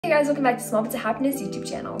Hey guys, welcome back to ShopBits of Happiness YouTube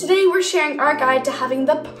channel. Today we're sharing our guide to having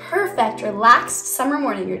the perfect relaxed summer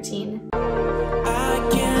morning routine. I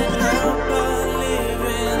can't help but live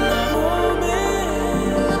in the moment.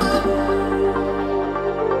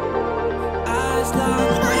 Eyes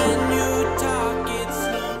locked when you talk, it's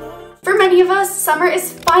slow. For many of us, summer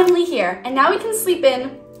is finally here, and now we can sleep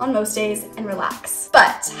in on most days and relax.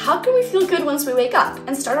 But how can we feel good once we wake up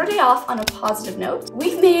and start our day off on a positive note?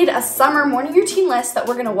 We've made a summer morning routine list that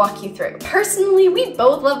we're gonna walk you through. Personally, we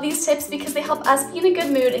both love these tips because they help us be in a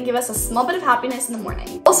good mood and give us a small bit of happiness in the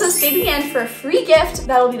morning. Also, stay to the end for a free gift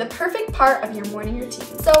that'll be the perfect part of your morning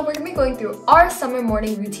routine. So we're gonna be going through our summer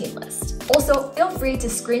morning routine list. Also, feel free to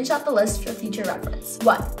screenshot the list for future reference.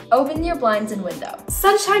 1. Open your blinds and window.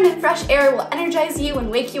 Sunshine and fresh air will energize you and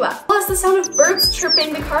wake you up. Plus, the sound of birds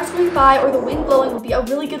chirping, the cars going by, or the wind blowing will be a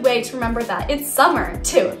really good way to remember that it's summer.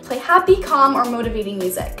 2. Play happy, calm, or motivating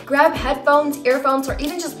music. Grab headphones, earphones, or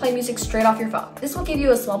even just play music straight off your phone. This will give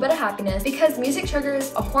you a small bit of happiness because music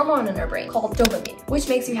triggers a hormone in our brain called dopamine, which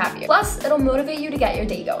makes you happier. Plus, it'll motivate you to get your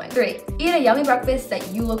day going. 3. Eat a yummy breakfast that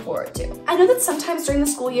you look forward to. I know that sometimes during the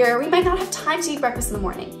school year, we might not have time to eat breakfast in the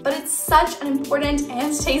morning, but it's such an important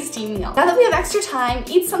and tasty meal. Now that we have extra time,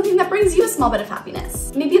 eat something that brings you a small bit of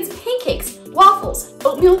happiness. Maybe it's pancakes, waffles,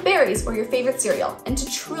 oatmeal with berries, or your favorite cereal. And to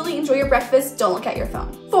truly enjoy your breakfast, don't look at your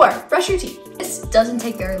phone. 4. Brush your teeth. This doesn't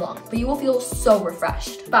take very long, but you will feel so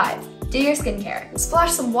refreshed. 5. Do your skincare.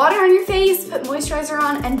 Splash some water on your face, put moisturizer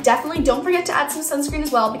on, and definitely don't forget to add some sunscreen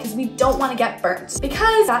as well because we don't want to get burnt,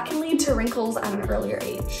 because that can lead to wrinkles at an earlier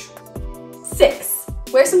age. 6.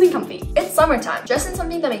 Wear something comfy. It's summertime. Dress in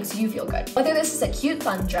something that makes you feel good. Whether this is a cute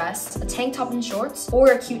sundress, a tank top and shorts,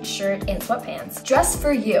 or a cute shirt and sweatpants, dress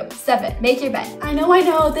for you. 7. Make your bed. I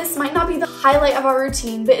know, this might not be the highlight of our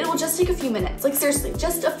routine, but it will just take a few minutes. Like seriously,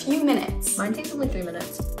 just a few minutes. Mine takes only 3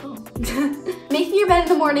 minutes. Oh. Making your bed in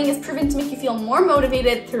the morning is proven to make you feel more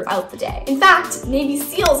motivated throughout the day. In fact, Navy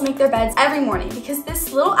SEALs make their beds every morning because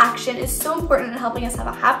this little action is so important in helping us have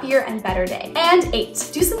a happier and better day. And 8.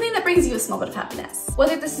 Do something that brings you a small bit of happiness.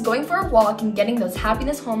 Whether this is going for a walk and getting those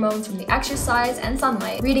happiness hormones from the exercise and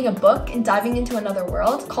sunlight, reading a book and diving into another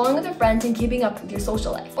world, calling with a friend and keeping up with your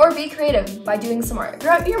social life, or be creative by doing some art.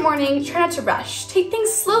 Throughout your morning, try not to rush. Take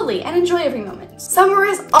things slowly and enjoy every moment. Summer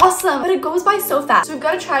is awesome, but it goes by so fast, so we've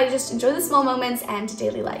got to try to just enjoy the small moments and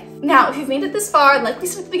daily life. Now, if you've made it this far, like we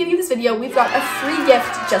said at the beginning of this video, we've got a free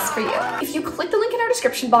gift just for you. If you click the link in our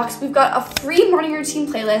description box, we've got a free morning routine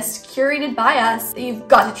playlist curated by us that you've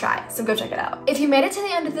got to try, so go check it out. If you made it to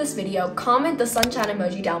the end of this video, comment the sunshine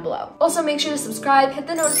emoji down below. Also, make sure to subscribe, hit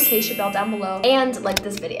the notification bell down below, and like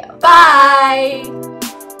this video. Bye!